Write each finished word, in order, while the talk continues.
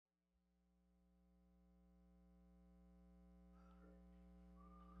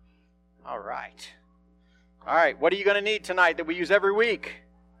All right. All right, what are you going to need tonight that we use every week?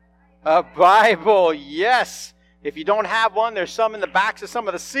 A Bible, yes. If you don't have one, there's some in the backs of some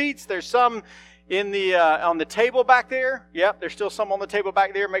of the seats. There's some in the on the table back there. Yep, there's still some on the table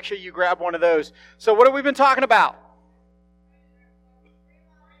back there. Make sure you grab one of those. So what have we been talking about?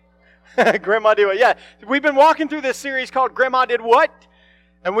 Grandma Did What? Yeah, we've been walking through this series called Grandma Did What?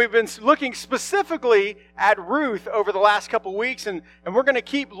 And we've been looking specifically at Ruth over the last couple weeks, and we're going to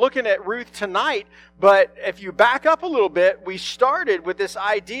keep looking at Ruth tonight. But if you back up a little bit, we started with this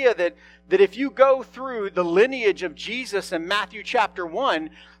idea that if you go through the lineage of Jesus in Matthew chapter 1,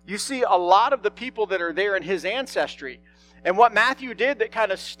 you see a lot of the people that are there in his ancestry. And what Matthew did that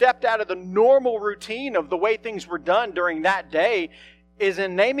kind of stepped out of the normal routine of the way things were done during that day is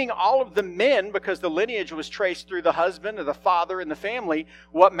in naming all of the men, because the lineage was traced through the husband or the father in the family.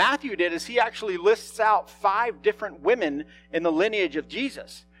 What Matthew did is he actually lists out 5 different women in the lineage of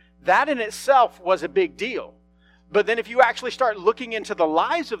Jesus. That in itself was a big deal. But then if you actually start looking into the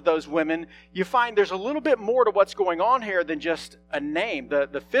lives of those women, you find there's a little bit more to what's going on here than just a name.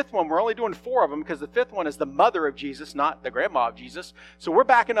 The 5th one, we're only doing 4 of them because the 5th one is the mother of Jesus, not the grandma of Jesus. So we're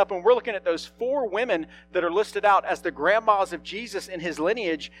backing up and we're looking at those 4 women that are listed out as the grandmas of Jesus in his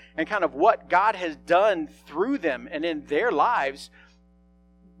lineage and kind of what God has done through them and in their lives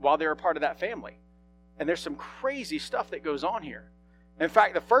while they're a part of that family. And there's some crazy stuff that goes on here. In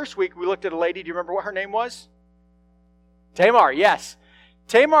fact, the first week we looked at a lady. Do you remember what her name was? Tamar, yes.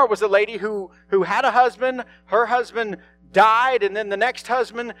 Tamar was a lady who had a husband. Her husband died, and then the next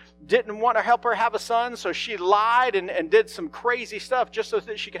husband didn't want to help her have a son, so she lied and did some crazy stuff just so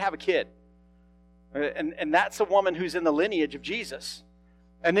that she could have a kid. And that's a woman who's in the lineage of Jesus.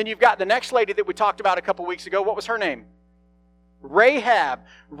 And then you've got the next lady that we talked about a couple weeks ago. What was her name? Rahab.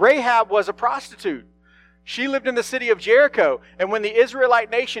 Rahab was a prostitute. She lived in the city of Jericho, and when the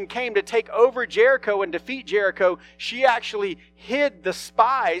Israelite nation came to take over Jericho and defeat Jericho, she actually hid the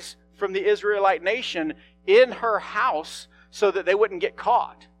spies from the Israelite nation in her house so that they wouldn't get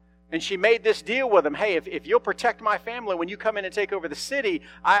caught. And she made this deal with them. Hey, if you'll protect my family when you come in and take over the city,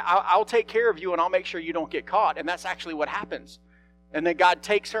 I'll take care of you and I'll make sure you don't get caught. And that's actually what happens. And then God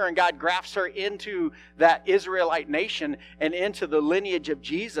takes her and God grafts her into that Israelite nation and into the lineage of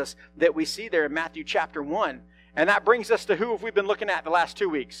Jesus that we see there in Matthew chapter 1. And that brings us to who have we been looking at the last 2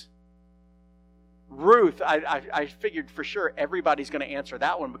 weeks? Ruth. I figured for sure everybody's going to answer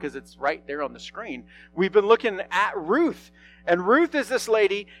that one because it's right there on the screen. We've been looking at Ruth. And Ruth is this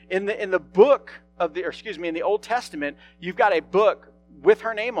lady in the book of in the Old Testament. You've got a book with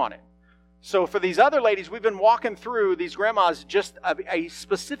her name on it. So for these other ladies, we've been walking through these grandmas, just a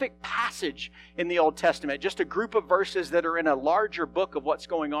specific passage in the Old Testament, just a group of verses that are in a larger book of what's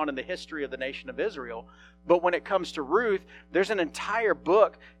going on in the history of the nation of Israel. But when it comes to Ruth, there's an entire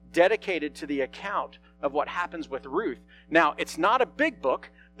book dedicated to the account of what happens with Ruth. Now, it's not a big book.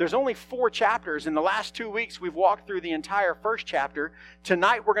 There's only 4 chapters. In the last 2 weeks, we've walked through the entire first chapter.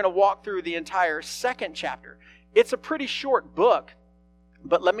 Tonight, we're going to walk through the entire second chapter. It's a pretty short book.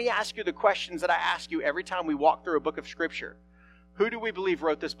 But let me ask you the questions that I ask you every time we walk through a book of Scripture. Who do we believe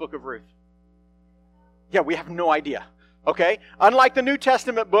wrote this book of Ruth? Yeah, we have no idea. Okay? Unlike the New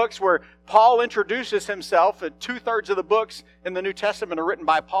Testament books where Paul introduces himself, 2/3 of the books in the New Testament are written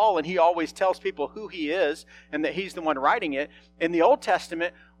by Paul, and he always tells people who he is and that he's the one writing it. In the Old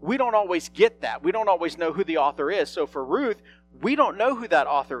Testament, we don't always get that. We don't always know who the author is. So for Ruth, we don't know who that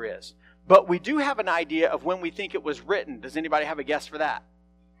author is. But we do have an idea of when we think it was written. Does anybody have a guess for that?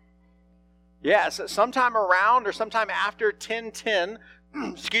 Yes, sometime around or sometime after 1010,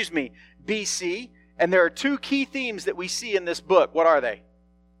 BC. And there are 2 key themes that we see in this book. What are they?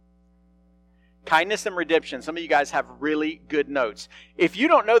 Kindness and redemption. Some of you guys have really good notes. If you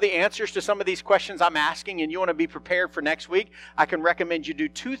don't know the answers to some of these questions I'm asking and you want to be prepared for next week, I can recommend you do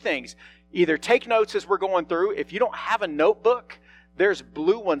 2 things. Either take notes as we're going through. If you don't have a notebook, there's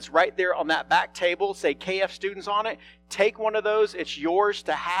blue ones right there on that back table, say KF Students on it. Take one of those. It's yours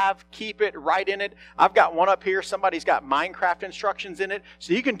to have. Keep it right in it. I've got one up here. Somebody's got Minecraft instructions in it.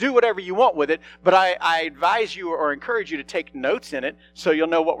 So you can do whatever you want with it. But I advise you or encourage you to take notes in it so you'll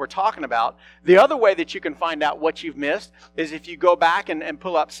know what we're talking about. The other way that you can find out what you've missed is if you go back and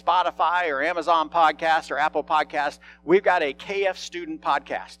pull up Spotify or Amazon Podcast or Apple Podcast. We've got a KF Student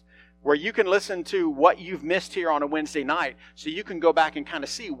podcast where you can listen to what you've missed here on a Wednesday night so you can go back and kind of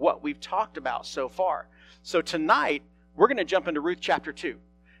see what we've talked about so far. So tonight, we're going to jump into Ruth chapter 2,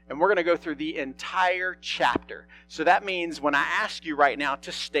 and we're going to go through the entire chapter. So that means when I ask you right now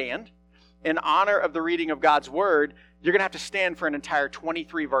to stand in honor of the reading of God's Word, you're going to have to stand for an entire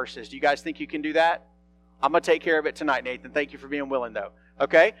 23 verses. Do you guys think you can do that? I'm going to take care of it tonight, Nathan. Thank you for being willing, though.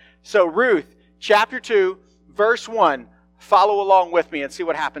 Okay? So Ruth, chapter 2, verse 1. Follow along with me and see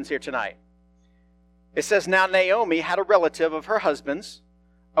what happens here tonight. It says, Now Naomi had a relative of her husband's,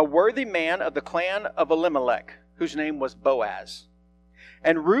 a worthy man of the clan of Elimelech, whose name was Boaz.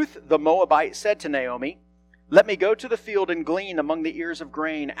 And Ruth the Moabite said to Naomi, Let me go to the field and glean among the ears of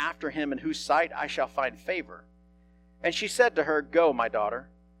grain after him in whose sight I shall find favor. And she said to her, Go, my daughter.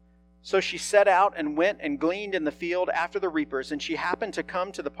 So she set out and went and gleaned in the field after the reapers, and she happened to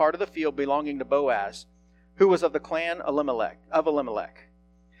come to the part of the field belonging to Boaz, who was of the clan of Elimelech.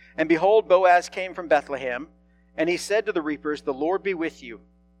 And behold, Boaz came from Bethlehem, and he said to the reapers, The Lord be with you.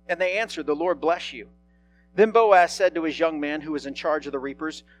 And they answered, The Lord bless you. Then Boaz said to his young man who was in charge of the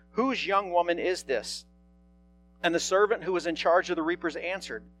reapers, Whose young woman is this? And the servant who was in charge of the reapers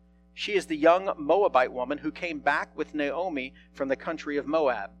answered, She is the young Moabite woman who came back with Naomi from the country of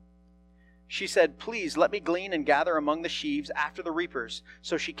Moab. She said, Please let me glean and gather among the sheaves after the reapers.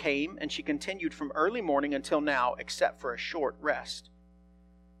 So she came, and she continued from early morning until now, except for a short rest.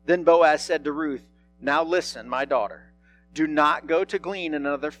 Then Boaz said to Ruth, Now listen, my daughter, do not go to glean in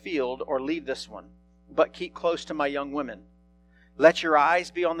another field or leave this one, but keep close to my young women. Let your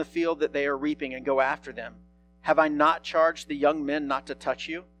eyes be on the field that they are reaping and go after them. Have I not charged the young men not to touch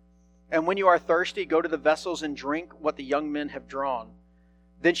you? And when you are thirsty, go to the vessels and drink what the young men have drawn.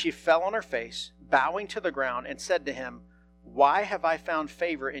 Then she fell on her face, bowing to the ground, and said to him, Why have I found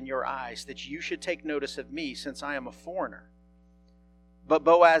favor in your eyes, that you should take notice of me, since I am a foreigner? But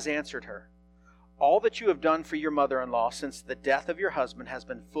Boaz answered her, All that you have done for your mother-in-law since the death of your husband has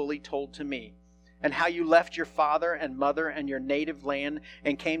been fully told to me, and how you left your father and mother and your native land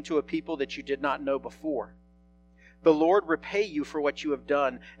and came to a people that you did not know before. The Lord repay you for what you have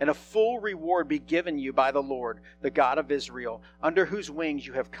done, and a full reward be given you by the Lord, the God of Israel, under whose wings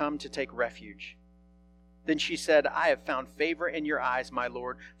you have come to take refuge. Then she said, I have found favor in your eyes, my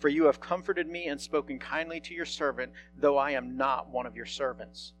Lord, for you have comforted me and spoken kindly to your servant, though I am not one of your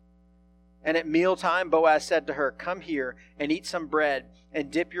servants. And at mealtime Boaz said to her, Come here and eat some bread,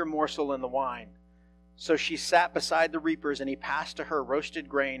 and dip your morsel in the wine. So she sat beside the reapers, and he passed to her roasted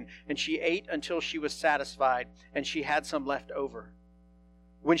grain, and she ate until she was satisfied, and she had some left over.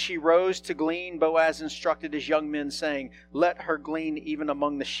 When she rose to glean, Boaz instructed his young men, saying, Let her glean even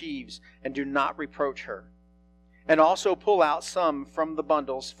among the sheaves, and do not reproach her. And also pull out some from the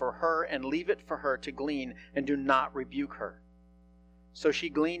bundles for her, and leave it for her to glean, and do not rebuke her. So she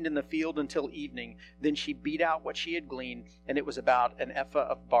gleaned in the field until evening. Then she beat out what she had gleaned, and it was about an ephah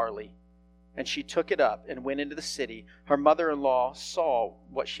of barley. And she took it up and went into the city. Her mother-in-law saw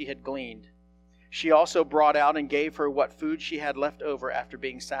what she had gleaned. She also brought out and gave her what food she had left over after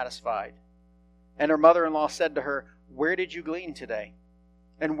being satisfied. And her mother-in-law said to her, Where did you glean today?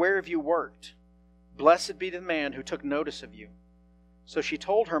 And where have you worked? Blessed be the man who took notice of you. So she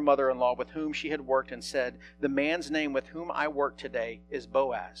told her mother-in-law with whom she had worked and said, The man's name with whom I work today is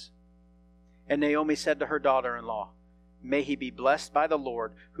Boaz. And Naomi said to her daughter-in-law, May he be blessed by the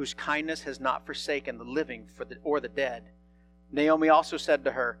Lord, whose kindness has not forsaken the living or the dead. Naomi also said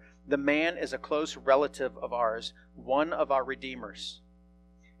to her, The man is a close relative of ours, one of our redeemers.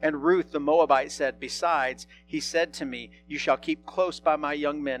 And Ruth the Moabite said, Besides, he said to me, You shall keep close by my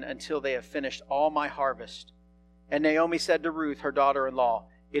young men until they have finished all my harvest. And Naomi said to Ruth, her daughter-in-law,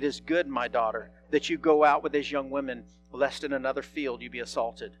 It is good, my daughter, that you go out with his young women, lest in another field you be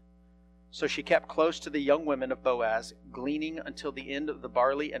assaulted. So she kept close to the young women of Boaz, gleaning until the end of the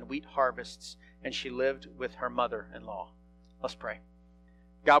barley and wheat harvests, and she lived with her mother-in-law. Let's pray.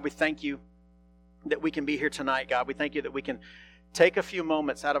 God, we thank you that we can be here tonight, God. We thank you that we can take a few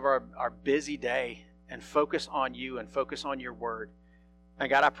moments out of our busy day and focus on you and focus on your word. And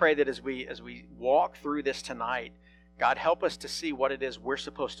God, I pray that as we walk through this tonight, God, help us to see what it is we're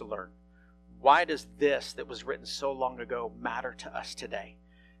supposed to learn. Why does this that was written so long ago matter to us today?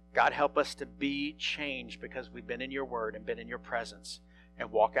 God, help us to be changed because we've been in your word and been in your presence, and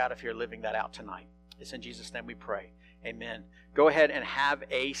walk out of here living that out tonight. It's in Jesus' name we pray. Amen. Go ahead and have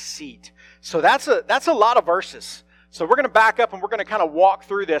a seat. So that's a lot of verses. So we're going to back up and we're going to kind of walk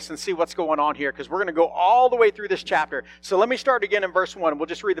through this and see what's going on here, because we're going to go all the way through this chapter. So let me start again in verse 1. We'll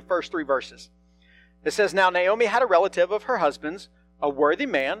just read the first 3 verses. It says, Now Naomi had a relative of her husband's, a worthy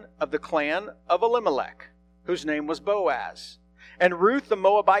man of the clan of Elimelech, whose name was Boaz. And Ruth the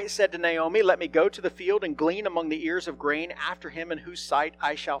Moabite said to Naomi, Let me go to the field and glean among the ears of grain after him in whose sight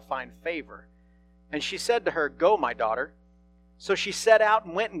I shall find favor. And she said to her, Go, my daughter. So she set out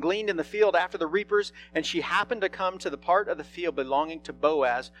and went and gleaned in the field after the reapers, and she happened to come to the part of the field belonging to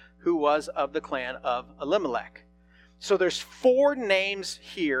Boaz, who was of the clan of Elimelech. So there's 4 names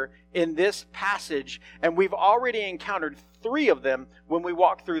here in this passage, and we've already encountered 3 of them when we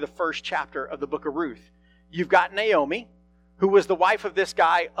walk through the first chapter of the book of Ruth. You've got Naomi, who was the wife of this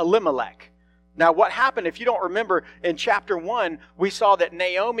guy, Elimelech. Now, what happened, if you don't remember, in chapter 1, we saw that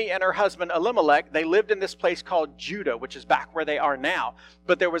Naomi and her husband Elimelech, they lived in this place called Judah, which is back where they are now.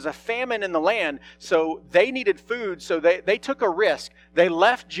 But there was a famine in the land, so they needed food, so they took a risk. They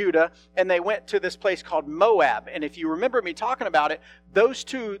left Judah, and they went to this place called Moab. And if you remember me talking about it, those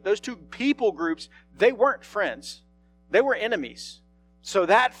two people groups, they weren't friends. They were enemies. So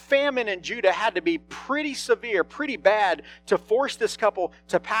that famine in Judah had to be pretty severe, pretty bad, to force this couple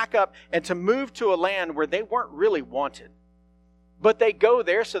to pack up and to move to a land where they weren't really wanted. But they go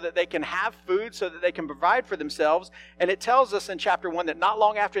there so that they can have food, so that they can provide for themselves. And it tells us in chapter 1 that not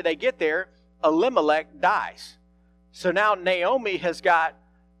long after they get there, Elimelech dies. So now Naomi has got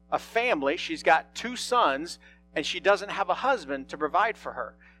a family. She's got 2 sons, and she doesn't have a husband to provide for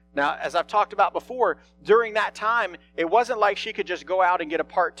her. Now, as I've talked about before, during that time, it wasn't like she could just go out and get a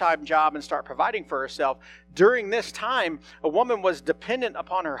part-time job and start providing for herself. During this time, a woman was dependent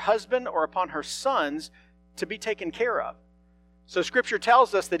upon her husband or upon her sons to be taken care of. So Scripture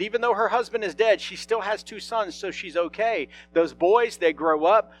tells us that even though her husband is dead, she still has 2 sons, so she's okay. Those boys, they grow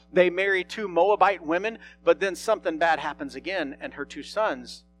up, they marry 2 Moabite women, but then something bad happens again, and her 2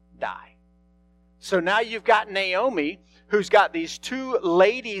 sons die. So now you've got Naomi, who's got these 2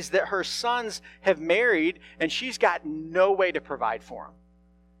 ladies that her sons have married, and she's got no way to provide for them.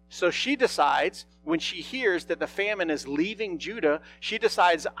 So she decides, when she hears that the famine is leaving Judah, she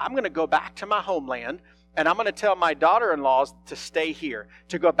decides, I'm going to go back to my homeland, and I'm going to tell my daughter-in-laws to stay here,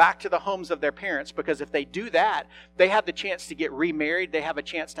 to go back to the homes of their parents, because if they do that, they have the chance to get remarried, they have a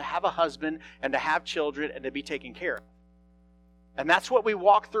chance to have a husband, and to have children, and to be taken care of. And that's what we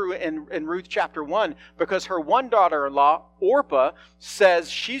walk through in Ruth chapter 1, because her one daughter-in-law, Orpah, says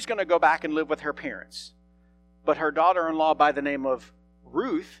she's going to go back and live with her parents. But her daughter-in-law by the name of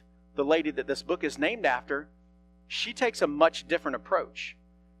Ruth, the lady that this book is named after, she takes a much different approach.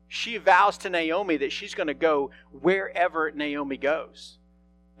 She vows to Naomi that she's going to go wherever Naomi goes.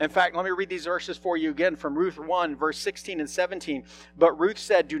 In fact, let me read these verses for you again from Ruth 1, verse 16 and 17. But Ruth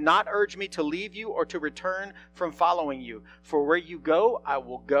said, "Do not urge me to leave you or to return from following you. For where you go, I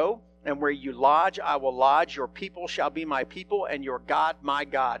will go, and where you lodge, I will lodge. Your people shall be my people, and your God my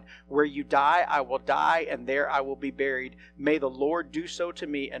God. Where you die, I will die, and there I will be buried. May the Lord do so to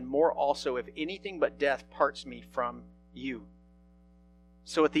me, and more also, if anything but death parts me from you."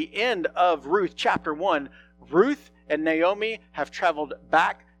 So at the end of Ruth chapter 1, Ruth and Naomi have traveled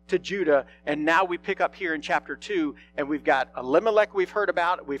back to Judah, and now we pick up here in chapter 2, and we've got Elimelech we've heard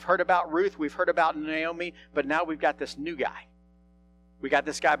about Ruth, we've heard about Naomi, but now we've got this new guy. We got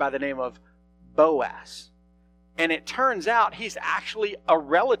this guy by the name of Boaz. And it turns out he's actually a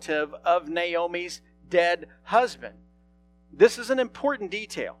relative of Naomi's dead husband. This is an important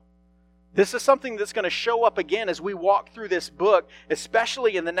detail. This is something that's going to show up again as we walk through this book,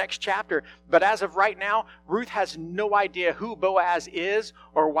 especially in the next chapter. But as of right now, Ruth has no idea who Boaz is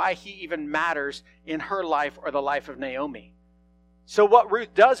or why he even matters in her life or the life of Naomi. So what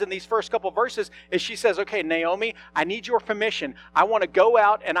Ruth does in these first couple verses is she says, okay, Naomi, I need your permission. I want to go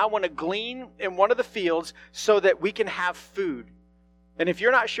out and I want to glean in one of the fields so that we can have food. And if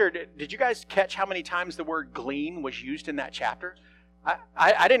you're not sure, did you guys catch how many times the word glean was used in that chapter?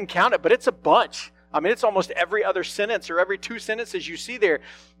 I didn't count it, but it's a bunch. I mean, it's almost every other sentence or every 2 sentences you see there.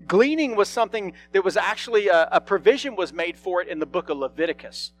 Gleaning was something that was actually a provision was made for it in the book of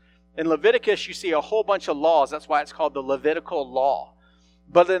Leviticus. In Leviticus, you see a whole bunch of laws. That's why it's called the Levitical law.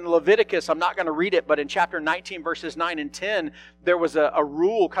 But in Leviticus, I'm not going to read it, but in chapter 19, verses 9 and 10, there was a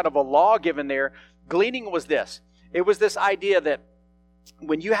rule, kind of a law given there. Gleaning was this. It was this idea that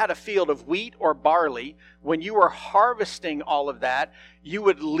when you had a field of wheat or barley, when you were harvesting all of that, you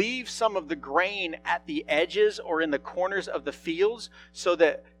would leave some of the grain at the edges or in the corners of the fields so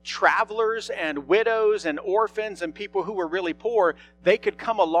that travelers and widows and orphans and people who were really poor, they could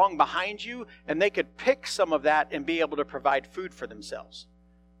come along behind you and they could pick some of that and be able to provide food for themselves.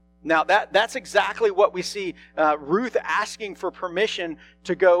 Now, that's exactly what we see Ruth asking for permission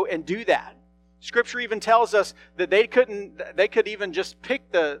to go and do that. Scripture even tells us that they could even just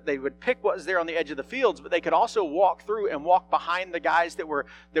they would pick what was there on the edge of the fields, but they could also walk through and walk behind the guys that were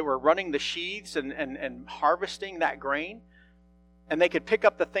running the sheaths and harvesting that grain. And they could pick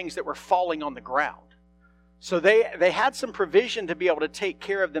up the things that were falling on the ground. So they had some provision to be able to take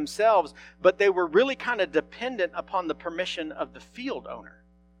care of themselves, but they were really kind of dependent upon the permission of the field owner.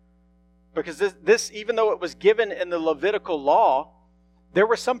 Because this even though it was given in the Levitical law, there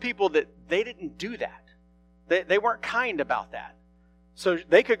were some people that they didn't do that. They weren't kind about that. So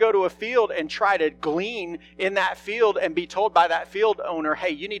they could go to a field and try to glean in that field and be told by that field owner,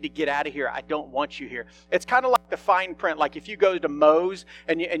 hey, you need to get out of here. I don't want you here. It's kind of like the fine print. Like if you go to Moe's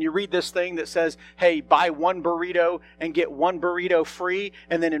and you read this thing that says, hey, buy one burrito and get one burrito free.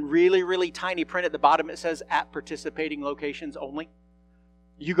 And then in really, really tiny print at the bottom, it says at participating locations only.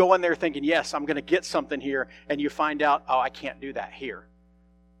 You go in there thinking, yes, I'm going to get something here. And you find out, oh, I can't do that here.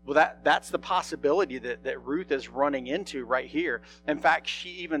 Well, that's the possibility that Ruth is running into right here. In fact, she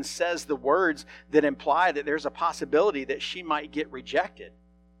even says the words that imply that there's a possibility that she might get rejected.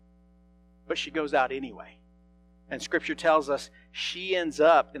 But she goes out anyway. And Scripture tells us she ends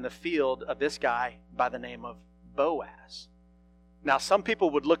up in the field of this guy by the name of Boaz. Now, some people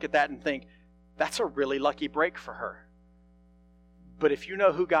would look at that and think, that's a really lucky break for her. But if you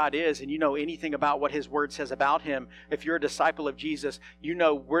know who God is and you know anything about what His Word says about Him, if you're a disciple of Jesus, you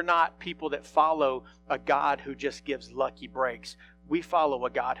know we're not people that follow a God who just gives lucky breaks. We follow a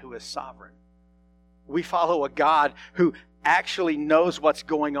God who is sovereign. We follow a God who actually knows what's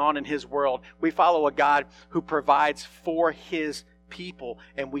going on in His world. We follow a God who provides for His people.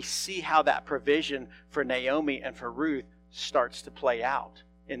 And we see how that provision for Naomi and for Ruth starts to play out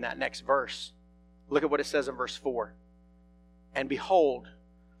in that next verse. Look at what it says in verse 4. And behold,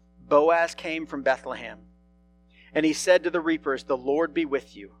 Boaz came from Bethlehem, and he said to the reapers, the Lord be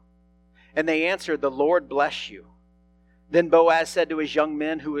with you. And they answered, the Lord bless you. Then Boaz said to his young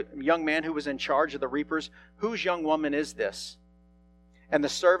man who was in charge of the reapers, whose young woman is this? And the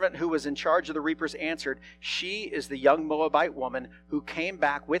servant who was in charge of the reapers answered, she is the young Moabite woman who came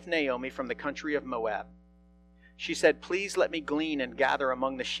back with Naomi from the country of Moab. She said, please let me glean and gather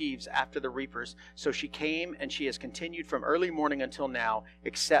among the sheaves after the reapers. So she came, and she has continued from early morning until now,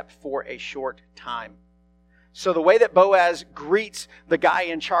 except for a short time. So the way that Boaz greets the guy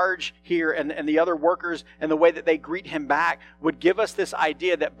in charge here and the other workers, and the way that they greet him back, would give us this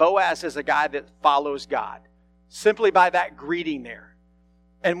idea that Boaz is a guy that follows God, simply by that greeting there.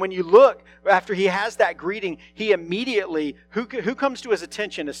 And when you look, after he has that greeting, he immediately, who comes to his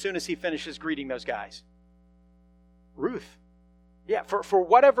attention as soon as he finishes greeting those guys? Ruth. Yeah, for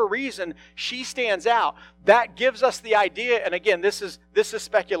whatever reason, she stands out. That gives us the idea, and again, this is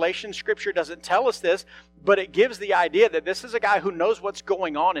speculation. Scripture doesn't tell us this, but it gives the idea that this is a guy who knows what's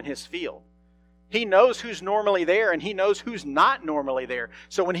going on in his field. He knows who's normally there, and he knows who's not normally there.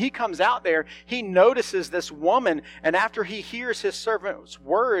 So when he comes out there, he notices this woman, and after he hears his servant's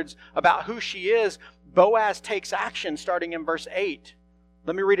words about who she is, Boaz takes action starting in verse 8.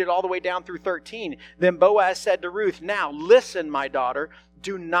 Let me read it all the way down through 13. Then Boaz said to Ruth, now listen, my daughter,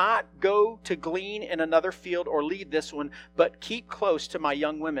 do not go to glean in another field or leave this one, but keep close to my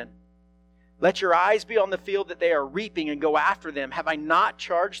young women. Let your eyes be on the field that they are reaping and go after them. Have I not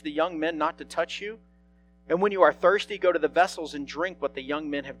charged the young men not to touch you? And when you are thirsty, go to the vessels and drink what the young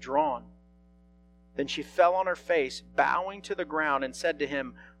men have drawn. Then she fell on her face, bowing to the ground, and said to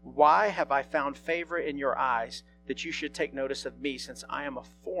him, why have I found favor in your eyes, that you should take notice of me, since I am a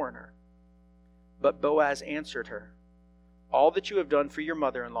foreigner? But Boaz answered her, all that you have done for your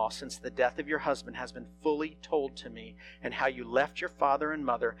mother-in-law since the death of your husband has been fully told to me, and how you left your father and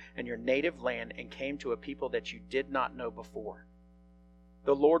mother and your native land and came to a people that you did not know before.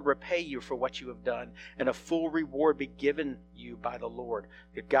 The Lord repay you for what you have done, and a full reward be given you by the Lord,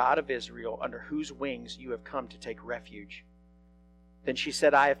 the God of Israel, under whose wings you have come to take refuge. Then she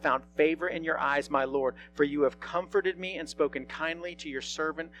said, I have found favor in your eyes, my Lord, for you have comforted me and spoken kindly to your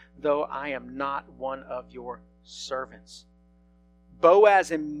servant, though I am not one of your servants. Boaz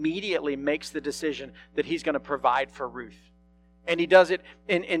immediately makes the decision that he's going to provide for Ruth. And he does it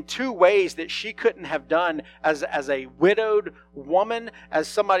in two ways that she couldn't have done as a widowed woman, as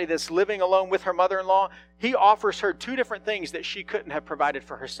somebody that's living alone with her mother-in-law. He offers her two different things that she couldn't have provided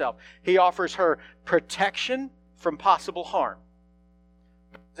for herself. He offers her protection from possible harm.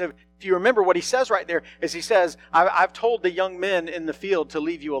 If you remember what he says right there, is he says, I've told the young men in the field to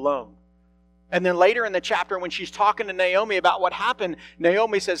leave you alone. And then later in the chapter, when she's talking to Naomi about what happened,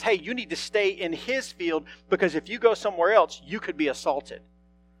 Naomi says, hey, you need to stay in his field, because if you go somewhere else, you could be assaulted.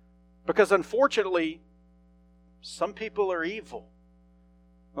 Because unfortunately, some people are evil.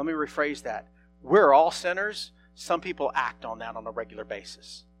 Let me rephrase that. We're all sinners. Some people act on that on a regular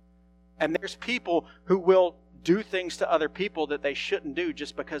basis. And there's people who will do things to other people that they shouldn't do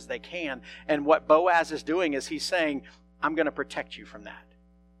just because they can. And what Boaz is doing is he's saying, I'm going to protect you from that.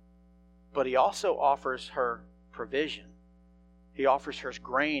 But he also offers her provision. He offers her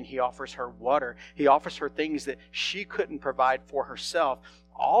grain. He offers her water. He offers her things that she couldn't provide for herself.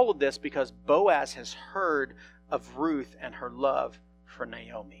 All of this because Boaz has heard of Ruth and her love for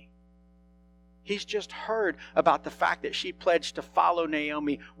Naomi. He's just heard about the fact that she pledged to follow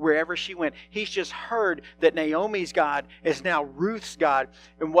Naomi wherever she went. He's just heard that Naomi's God is now Ruth's God.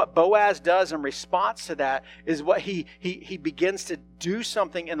 And what Boaz does in response to that is what he begins to do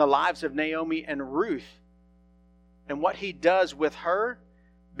something in the lives of Naomi and Ruth. And what he does with her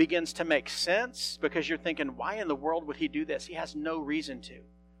begins to make sense, because you're thinking, why in the world would he do this? He has no reason to.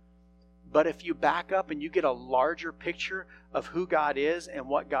 But if you back up and you get a larger picture of who God is and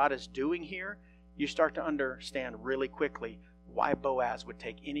what God is doing here, you start to understand really quickly why Boaz would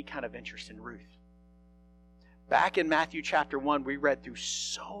take any kind of interest in Ruth. Back in Matthew chapter 1, we read through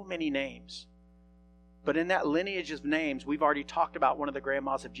so many names. But in that lineage of names, we've already talked about one of the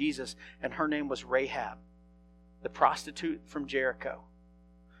grandmas of Jesus, and her name was Rahab, the prostitute from Jericho.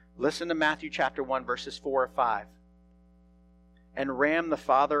 Listen to Matthew chapter 1, verses 4 or 5. And Ram the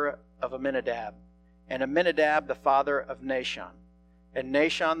father of Amminadab, and Amminadab the father of Nahshon, and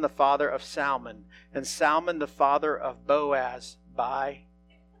Nahshon the father of Salmon, and Salmon the father of Boaz by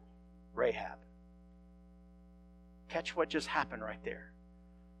Rahab. Catch what just happened right there.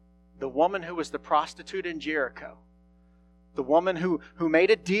 The woman who was the prostitute in Jericho, the woman who made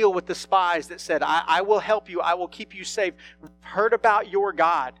a deal with the spies that said, I will help you, I will keep you safe, heard about your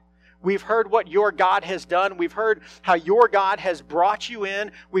God. We've heard what your God has done. We've heard how your God has brought you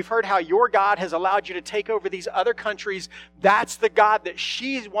in. We've heard how your God has allowed you to take over these other countries. That's the God that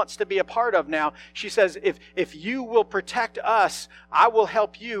she wants to be a part of now. She says, if you will protect us, I will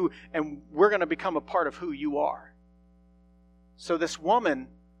help you, and we're going to become a part of who you are. So this woman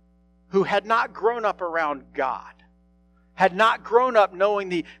who had not grown up around God, had not grown up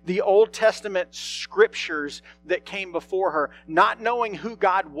knowing the Old Testament scriptures that came before her, not knowing who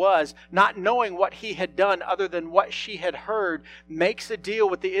God was, not knowing what He had done other than what she had heard, makes a deal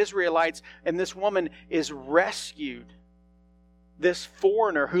with the Israelites, and this woman is rescued. This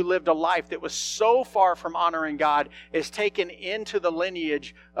foreigner who lived a life that was so far from honoring God is taken into the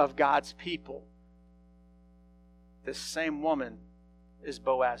lineage of God's people. This same woman is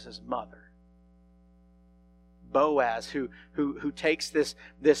Boaz's mother. Boaz, who takes this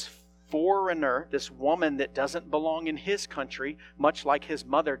foreigner, this woman that doesn't belong in his country, much like his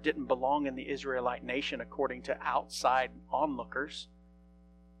mother didn't belong in the Israelite nation according to outside onlookers,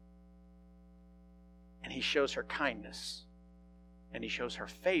 and he shows her kindness, and he shows her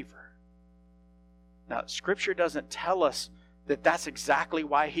favor. Now, Scripture doesn't tell us that that's exactly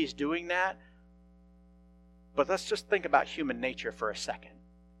why he's doing that, but let's just think about human nature for a second.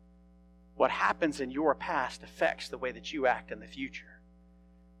 What happens in your past affects the way that you act in the future.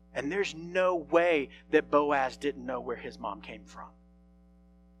 And there's no way that Boaz didn't know where his mom came from.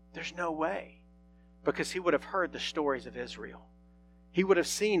 There's no way. Because he would have heard the stories of Israel. He would have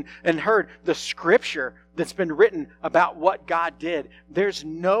seen and heard the scripture that's been written about what God did. There's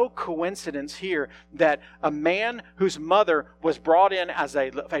no coincidence here that a man whose mother was brought in as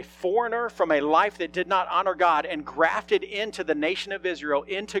a foreigner from a life that did not honor God and grafted into the nation of Israel,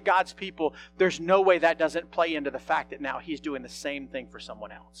 into God's people, there's no way that doesn't play into the fact that now he's doing the same thing for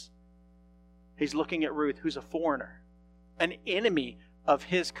someone else. He's looking at Ruth, who's a foreigner, an enemy of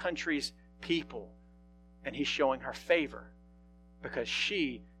his country's people, and he's showing her favor, because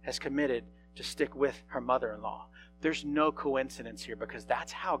she has committed to stick with her mother-in-law. There's no coincidence here, because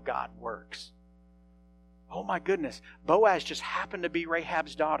that's how God works. Oh my goodness, Boaz just happened to be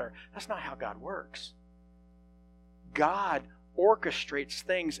Rahab's daughter. That's not how God works. God orchestrates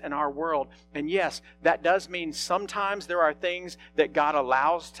things in our world. And yes, that does mean sometimes there are things that God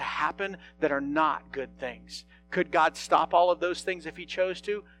allows to happen that are not good things. Could God stop all of those things if He chose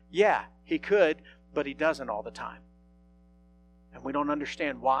to? Yeah, He could, but He doesn't all the time. And we don't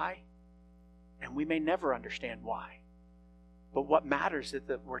understand why, and we may never understand why. But what matters is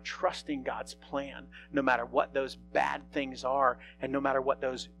that we're trusting God's plan, no matter what those bad things are, and no matter what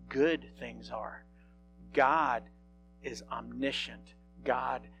those good things are. God is omniscient.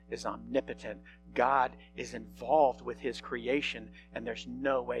 God is omnipotent. God is involved with His creation, and there's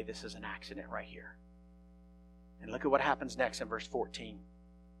no way this is an accident right here. And look at what happens next in verse 14.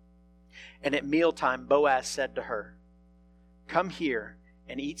 And at mealtime, Boaz said to her, "Come here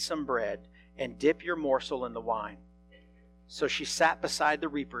and eat some bread, and dip your morsel in the wine." So she sat beside the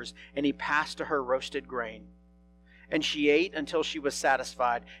reapers, and he passed to her roasted grain. And she ate until she was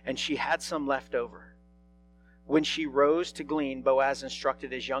satisfied, and she had some left over. When she rose to glean, Boaz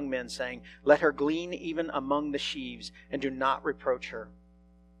instructed his young men, saying, "Let her glean even among the sheaves, and do not reproach her.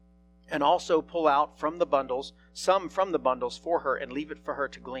 And also pull out from the bundles, some from the bundles for her, and leave it for her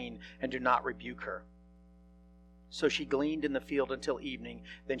to glean, and do not rebuke her." So she gleaned in the field until evening.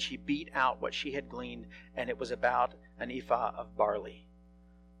 Then she beat out what she had gleaned, and it was about an ephah of barley.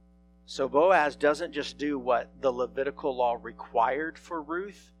 So Boaz doesn't just do what the Levitical law required for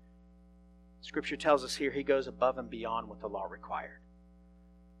Ruth. Scripture tells us here he goes above and beyond what the law required.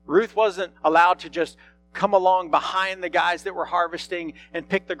 Ruth wasn't allowed to just come along behind the guys that were harvesting and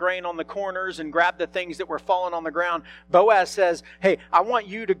pick the grain on the corners and grab the things that were falling on the ground. Boaz says, hey, I want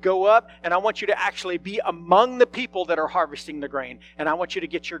you to go up and I want you to actually be among the people that are harvesting the grain. And I want you to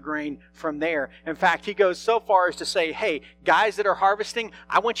get your grain from there. In fact, he goes so far as to say, hey, guys that are harvesting,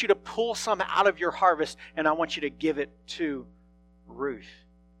 I want you to pull some out of your harvest and I want you to give it to Ruth.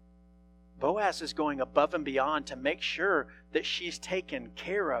 Boaz is going above and beyond to make sure that she's taken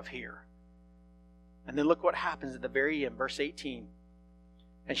care of here. And then look what happens at the very end, verse 18.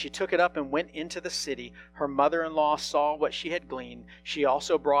 And she took it up and went into the city. Her mother-in-law saw what she had gleaned. She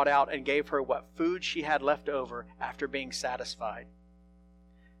also brought out and gave her what food she had left over after being satisfied.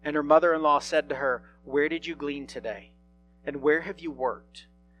 And her mother-in-law said to her, where did you glean today? And where have you worked?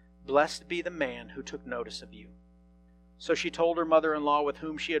 Blessed be the man who took notice of you. So she told her mother-in-law with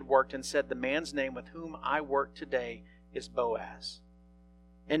whom she had worked and said, the man's name with whom I work today is Boaz.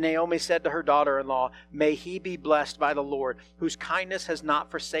 And Naomi said to her daughter-in-law, may he be blessed by the Lord, whose kindness has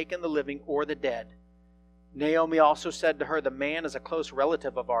not forsaken the living or the dead. Naomi also said to her, the man is a close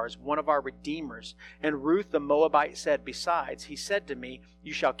relative of ours, one of our redeemers. And Ruth the Moabite said, besides, he said to me,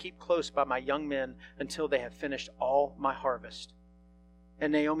 you shall keep close by my young men until they have finished all my harvest.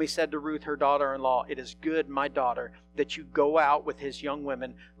 And Naomi said to Ruth, her daughter-in-law, it is good, my daughter, that you go out with his young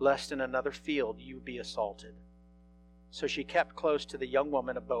women, lest in another field you be assaulted. So she kept close to the young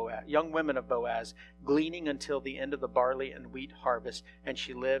women of Boaz, gleaning until the end of the barley and wheat harvest, and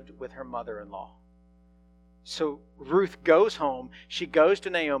she lived with her mother-in-law. So Ruth goes home, she goes to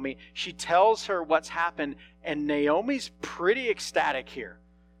Naomi, she tells her what's happened, and Naomi's pretty ecstatic here.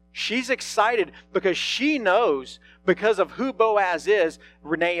 She's excited because she knows, because of who Boaz is,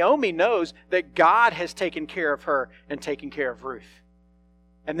 Naomi knows that God has taken care of her and taken care of Ruth.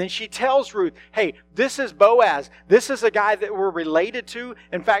 And then she tells Ruth, hey, this is Boaz. This is a guy that we're related to.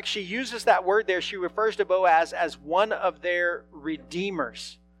 In fact, she uses that word there. She refers to Boaz as one of their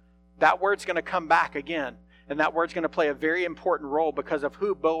redeemers. That word's going to come back again. And that word's going to play a very important role because of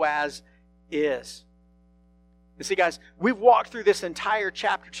who Boaz is. You see, guys, we've walked through this entire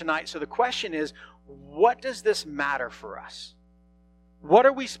chapter tonight. So the question is, what does this matter for us? What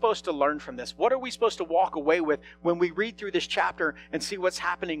are we supposed to learn from this? What are we supposed to walk away with when we read through this chapter and see what's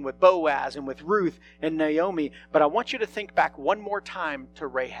happening with Boaz and with Ruth and Naomi? But I want you to think back one more time to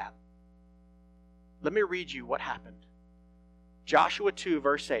Rahab. Let me read you what happened. Joshua 2,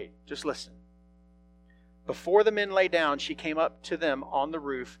 verse 8. Just listen. Before the men lay down, she came up to them on the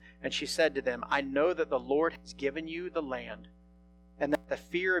roof, and she said to them, I know that the Lord has given you the land, and that the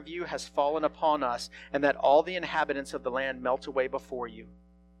fear of you has fallen upon us, and that all the inhabitants of the land melt away before you.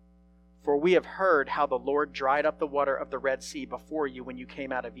 For we have heard how the Lord dried up the water of the Red Sea before you when you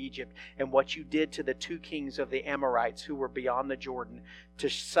came out of Egypt, and what you did to the two kings of the Amorites who were beyond the Jordan, to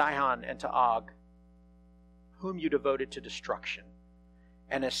Sihon and to Og, whom you devoted to destruction.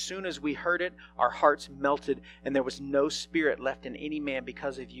 And as soon as we heard it, our hearts melted, and there was no spirit left in any man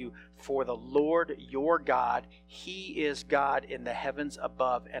because of you. For the Lord your God, He is God in the heavens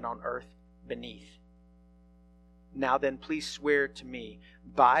above and on earth beneath. Now then, please swear to me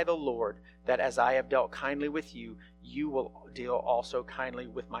by the Lord that as I have dealt kindly with you, you will deal also kindly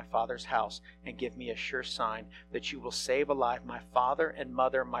with my father's house, and give me a sure sign that you will save alive my father and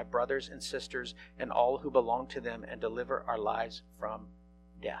mother, my brothers and sisters, and all who belong to them, and deliver our lives from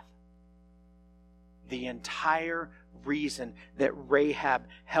death. The entire reason that Rahab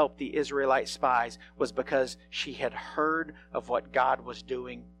helped the Israelite spies was because she had heard of what God was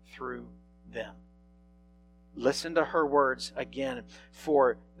doing through them. Listen to her words again.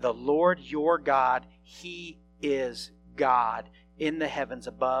 For the Lord your God, He is God in the heavens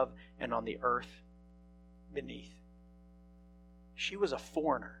above and on the earth beneath. She was a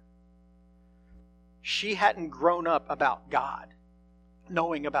foreigner. She hadn't grown up about God,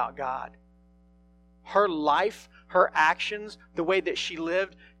 knowing about God. Her life, her actions, the way that she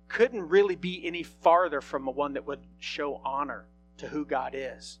lived couldn't really be any farther from one that would show honor to who God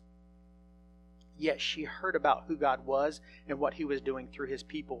is. Yet she heard about who God was and what He was doing through His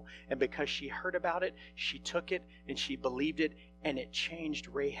people. And because she heard about it, she took it and she believed it, and it changed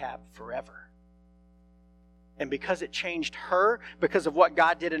Rahab forever. And because it changed her, because of what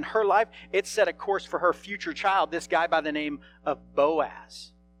God did in her life, it set a course for her future child, this guy by the name of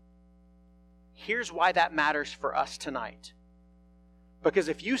Boaz. Here's why that matters for us tonight. Because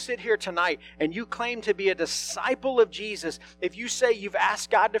if you sit here tonight and you claim to be a disciple of Jesus, if you say you've asked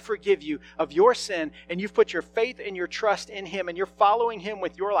God to forgive you of your sin and you've put your faith and your trust in Him and you're following Him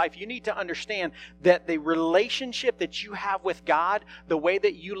with your life, you need to understand that the relationship that you have with God, the way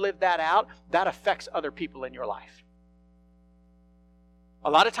that you live that out, that affects other people in your life. A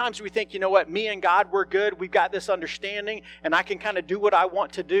lot of times we think, you know what, me and God, we're good. We've got this understanding and I can kind of do what I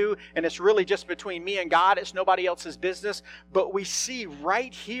want to do. And it's really just between me and God. It's nobody else's business. But we see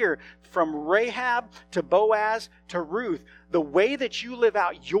right here from Rahab to Boaz to Ruth, the way that you live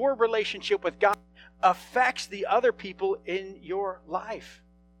out your relationship with God affects the other people in your life.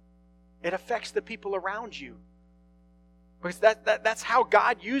 It affects the people around you. Because that's how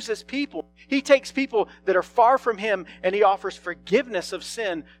God uses people. He takes people that are far from Him and He offers forgiveness of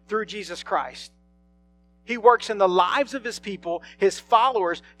sin through Jesus Christ. He works in the lives of His people, His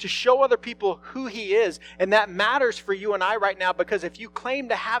followers, to show other people who He is. And that matters for you and I right now, because if you claim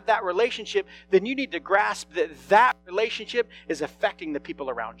to have that relationship, then you need to grasp that that relationship is affecting the people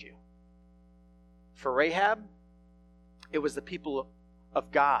around you. For Rahab, it was the people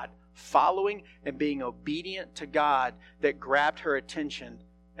of God following and being obedient to God that grabbed her attention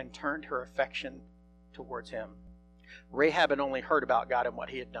and turned her affection towards Him. Rahab had only heard about God and what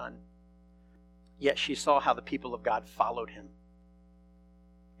He had done, yet she saw how the people of God followed Him,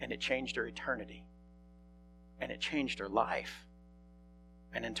 and it changed her eternity, and it changed her life,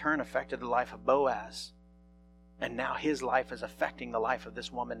 and in turn affected the life of Boaz. And now his life is affecting the life of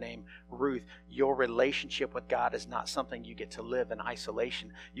this woman named Ruth. Your relationship with God is not something you get to live in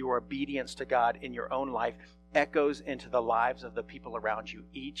isolation. Your obedience to God in your own life echoes into the lives of the people around you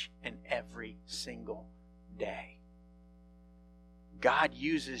each and every single day. God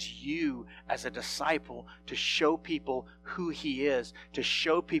uses you as a disciple to show people who He is, to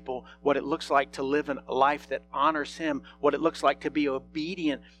show people what it looks like to live a life that honors Him, what it looks like to be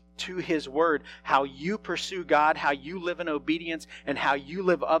obedient to His Word, how you pursue God, how you live in obedience, and how you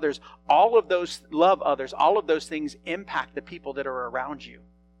live others. All of those love others, all of those things impact the people that are around you.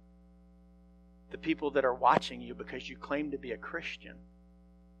 The people that are watching you because you claim to be a Christian.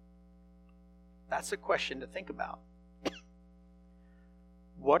 That's a question to think about.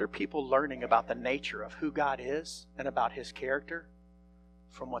 What are people learning about the nature of who God is and about His character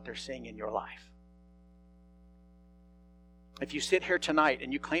from what they're seeing in your life? If you sit here tonight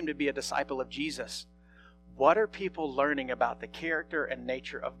and you claim to be a disciple of Jesus, what are people learning about the character and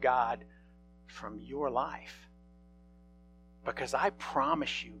nature of God from your life? Because I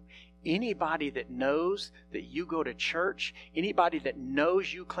promise you, anybody that knows that you go to church, anybody that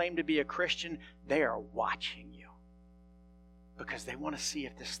knows you claim to be a Christian, they are watching you. Because they want to see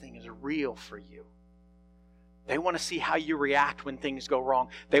if this thing is real for you. They want to see how you react when things go wrong.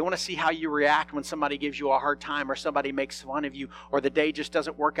 They want to see how you react when somebody gives you a hard time or somebody makes fun of you or the day just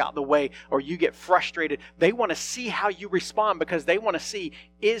doesn't work out the way or you get frustrated. They want to see how you respond because they want to see,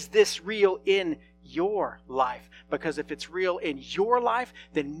 is this real in your life? Because if it's real in your life,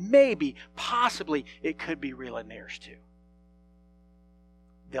 then maybe, possibly, it could be real in theirs too.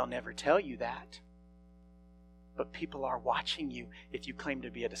 They'll never tell you that. But people are watching you if you claim to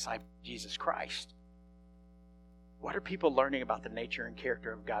be a disciple of Jesus Christ. What are people learning about the nature and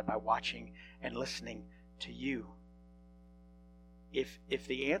character of God by watching and listening to you? If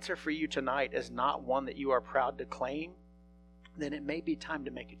the answer for you tonight is not one that you are proud to claim, then it may be time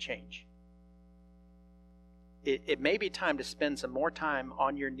to make a change. It may be time to spend some more time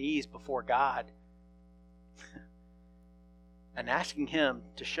on your knees before God and asking Him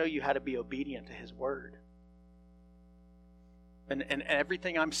to show you how to be obedient to His Word. And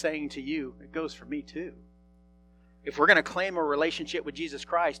everything I'm saying to you, it goes for me too. If we're going to claim a relationship with Jesus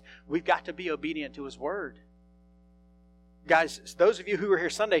Christ, we've got to be obedient to His Word. Guys, those of you who were here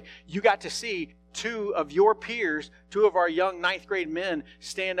Sunday, you got to see two of your peers, two of our young 9th grade men,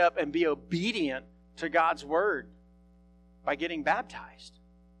 stand up and be obedient to God's Word by getting baptized.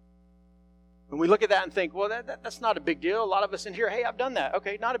 When we look at that and think, well, that's not a big deal. A lot of us in here, hey, I've done that.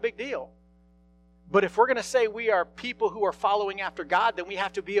 Okay, not a big deal. But if we're going to say we are people who are following after God, then we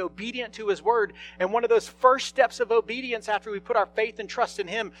have to be obedient to His Word. And one of those first steps of obedience after we put our faith and trust in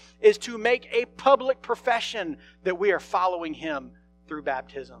Him is to make a public profession that we are following Him through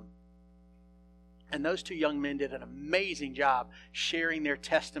baptism. And those two young men did an amazing job sharing their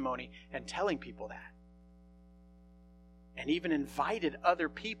testimony and telling people that. And even invited other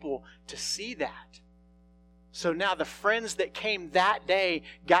people to see that. So now the friends that came that day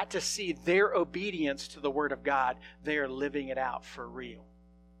got to see their obedience to the Word of God. They are living it out for real.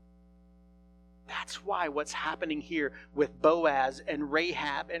 That's why what's happening here with Boaz and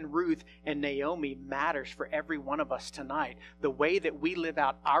Rahab and Ruth and Naomi matters for every one of us tonight. The way that we live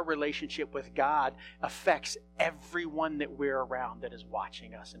out our relationship with God affects everyone that we're around that is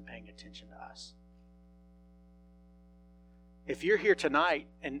watching us and paying attention to us. If you're here tonight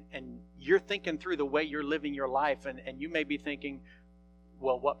and you're thinking through the way you're living your life, and you may be thinking,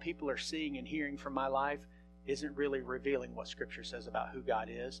 well, what people are seeing and hearing from my life isn't really revealing what Scripture says about who God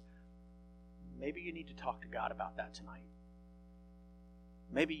is, maybe you need to talk to God about that tonight.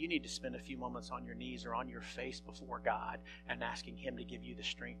 Maybe you need to spend a few moments on your knees or on your face before God and asking Him to give you the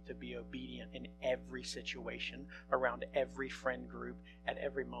strength to be obedient in every situation, around every friend group, at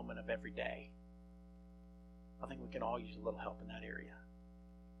every moment of every day. I think we can all use a little help in that area.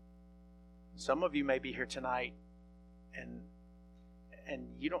 Some of you may be here tonight and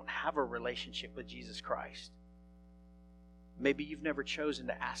you don't have a relationship with Jesus Christ. Maybe you've never chosen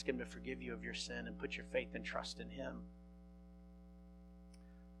to ask Him to forgive you of your sin and put your faith and trust in Him.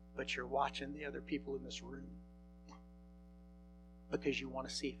 But you're watching the other people in this room because you want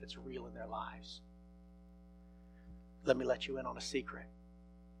to see if it's real in their lives. Let me let you in on a secret.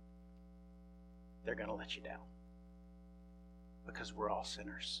 They're going to let you down. Because we're all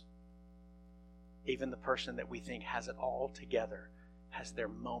sinners. Even the person that we think has it all together has their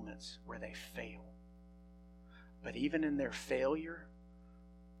moments where they fail. But even in their failure,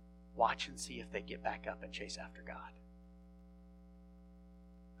 watch and see if they get back up and chase after God.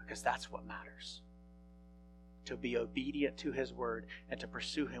 Because that's what matters. To be obedient to His word and to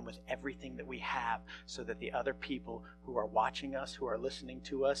pursue Him with everything that we have so that the other people who are watching us, who are listening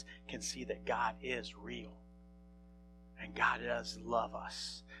to us, can see that God is real. And God does love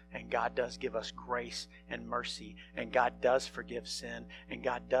us. And God does give us grace and mercy. And God does forgive sin. And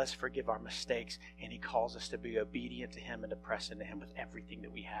God does forgive our mistakes. And He calls us to be obedient to Him and to press into Him with everything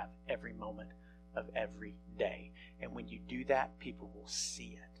that we have, every moment of every day. And when you do that, people will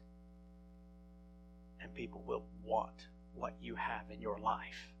see it. And people will want what you have in your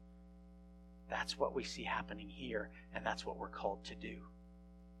life. That's what we see happening here. And that's what we're called to do.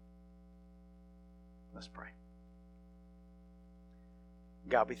 Let's pray.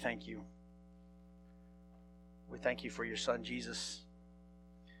 God, we thank you. We thank you for your Son, Jesus.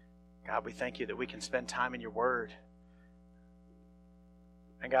 God, we thank you that we can spend time in your word.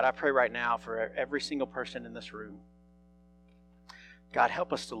 And God, I pray right now for every single person in this room. God,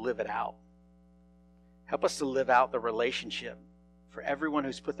 help us to live it out. Help us to live out the relationship for everyone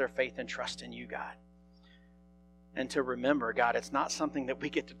who's put their faith and trust in you, God. And to remember, God, it's not something that we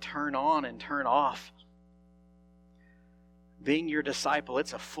get to turn on and turn off. Being your disciple,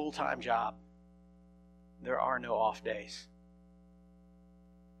 it's a full-time job. There are no off days.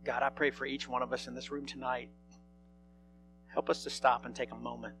 God, I pray for each one of us in this room tonight. Help us to stop and take a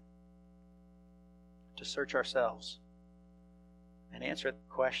moment to search ourselves and answer the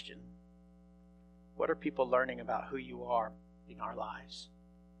question, what are people learning about who you are in our lives?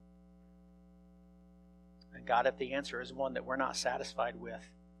 And God, if the answer is one that we're not satisfied with,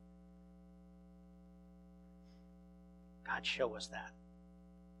 God, show us that.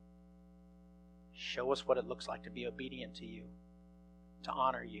 Show us what it looks like to be obedient to you, to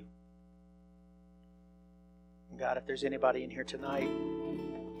honor you. And God, if there's anybody in here tonight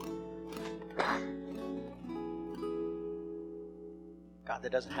God,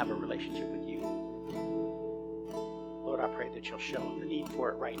 that doesn't have a relationship with you, Lord, I pray that you'll show them the need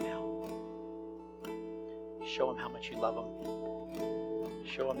for it right now. Show them how much you love them.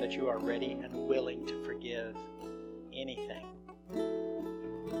 Show them that you are ready and willing to forgive anything. And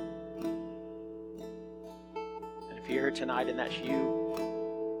if you're here tonight and that's you,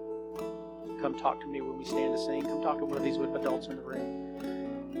 come talk to me when we stand to sing. Come talk to one of these adults in the room.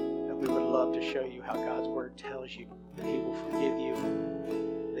 And we would love to show you how God's word tells you that He will forgive you,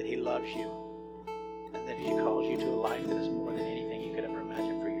 that He loves you, and that He calls you to a life that is more than anything you could ever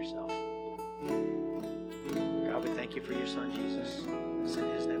imagine for yourself. God, we thank you for your Son, Jesus. It's in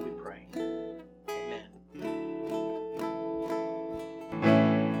His name we